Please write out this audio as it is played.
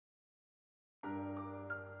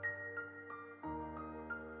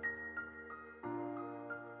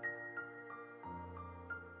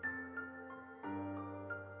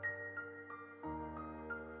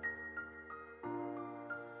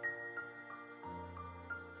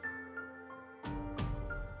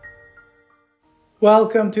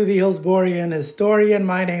Welcome to the Hillsborough Historian.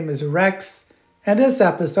 My name is Rex, and this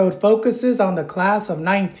episode focuses on the class of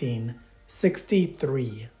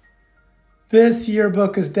 1963. This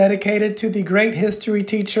yearbook is dedicated to the great history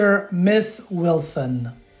teacher, Miss Wilson.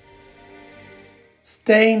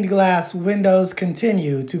 Stained glass windows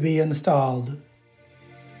continue to be installed.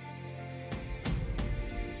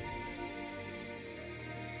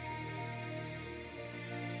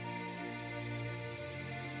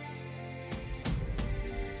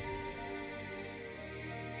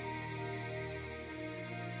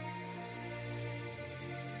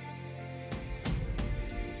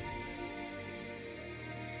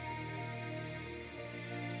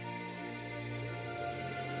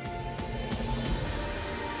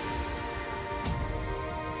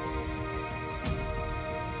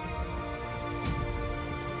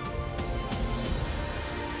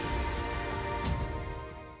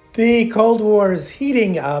 The Cold War is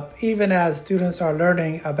heating up even as students are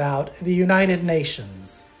learning about the United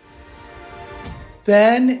Nations.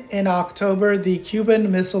 Then, in October, the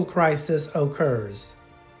Cuban Missile Crisis occurs.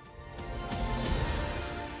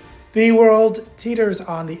 The world teeters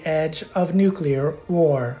on the edge of nuclear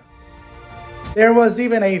war. There was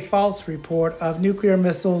even a false report of nuclear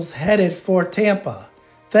missiles headed for Tampa.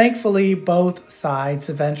 Thankfully, both sides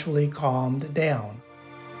eventually calmed down.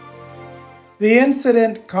 The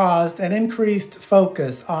incident caused an increased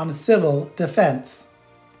focus on civil defense.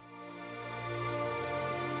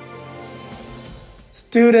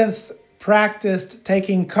 Students practiced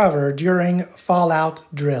taking cover during fallout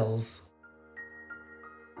drills.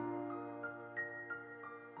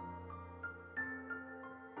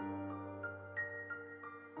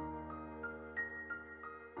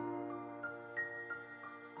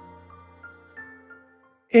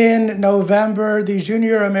 In November, the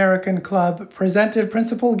Junior American Club presented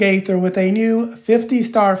Principal Gaither with a new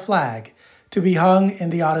 50-star flag to be hung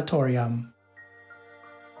in the auditorium.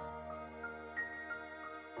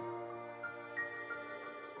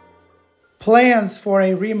 Plans for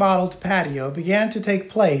a remodeled patio began to take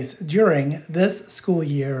place during this school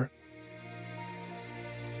year.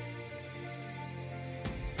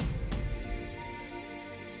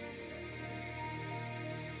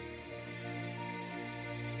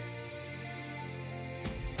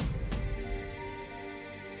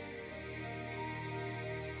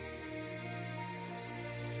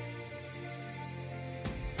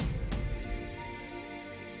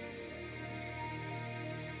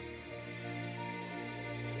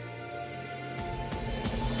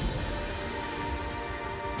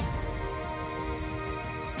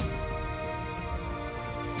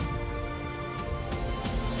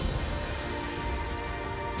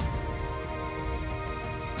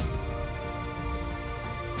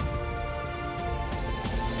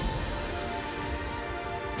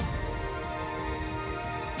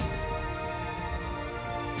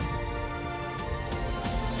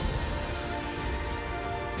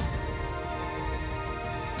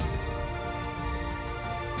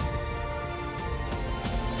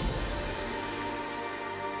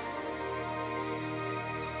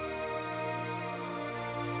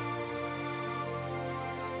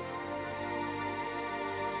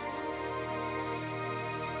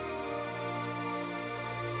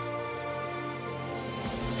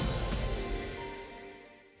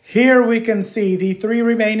 Here we can see the three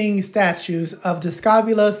remaining statues of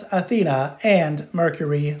Discobulus, Athena, and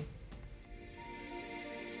Mercury.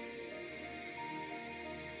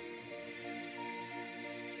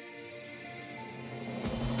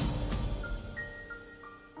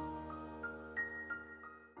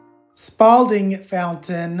 Spalding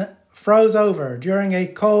Fountain froze over during a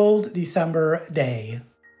cold December day.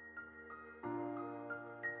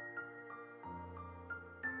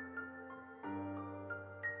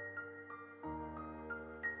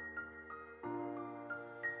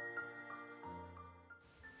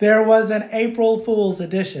 There was an April Fool's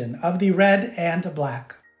edition of the Red and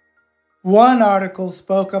Black. One article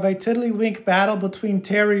spoke of a tiddlywink battle between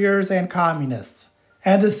terriers and communists,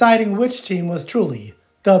 and deciding which team was truly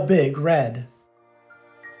the Big Red.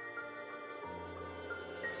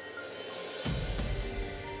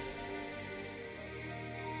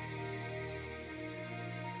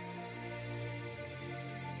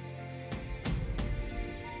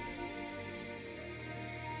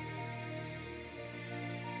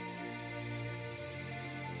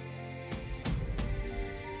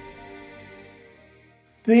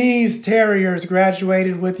 These terriers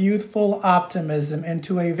graduated with youthful optimism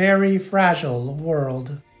into a very fragile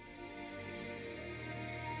world.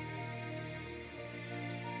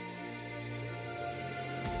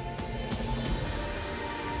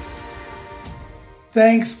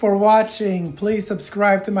 Thanks for watching. Please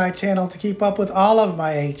subscribe to my channel to keep up with all of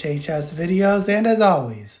my HHS videos. And as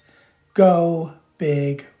always, go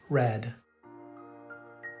Big Red.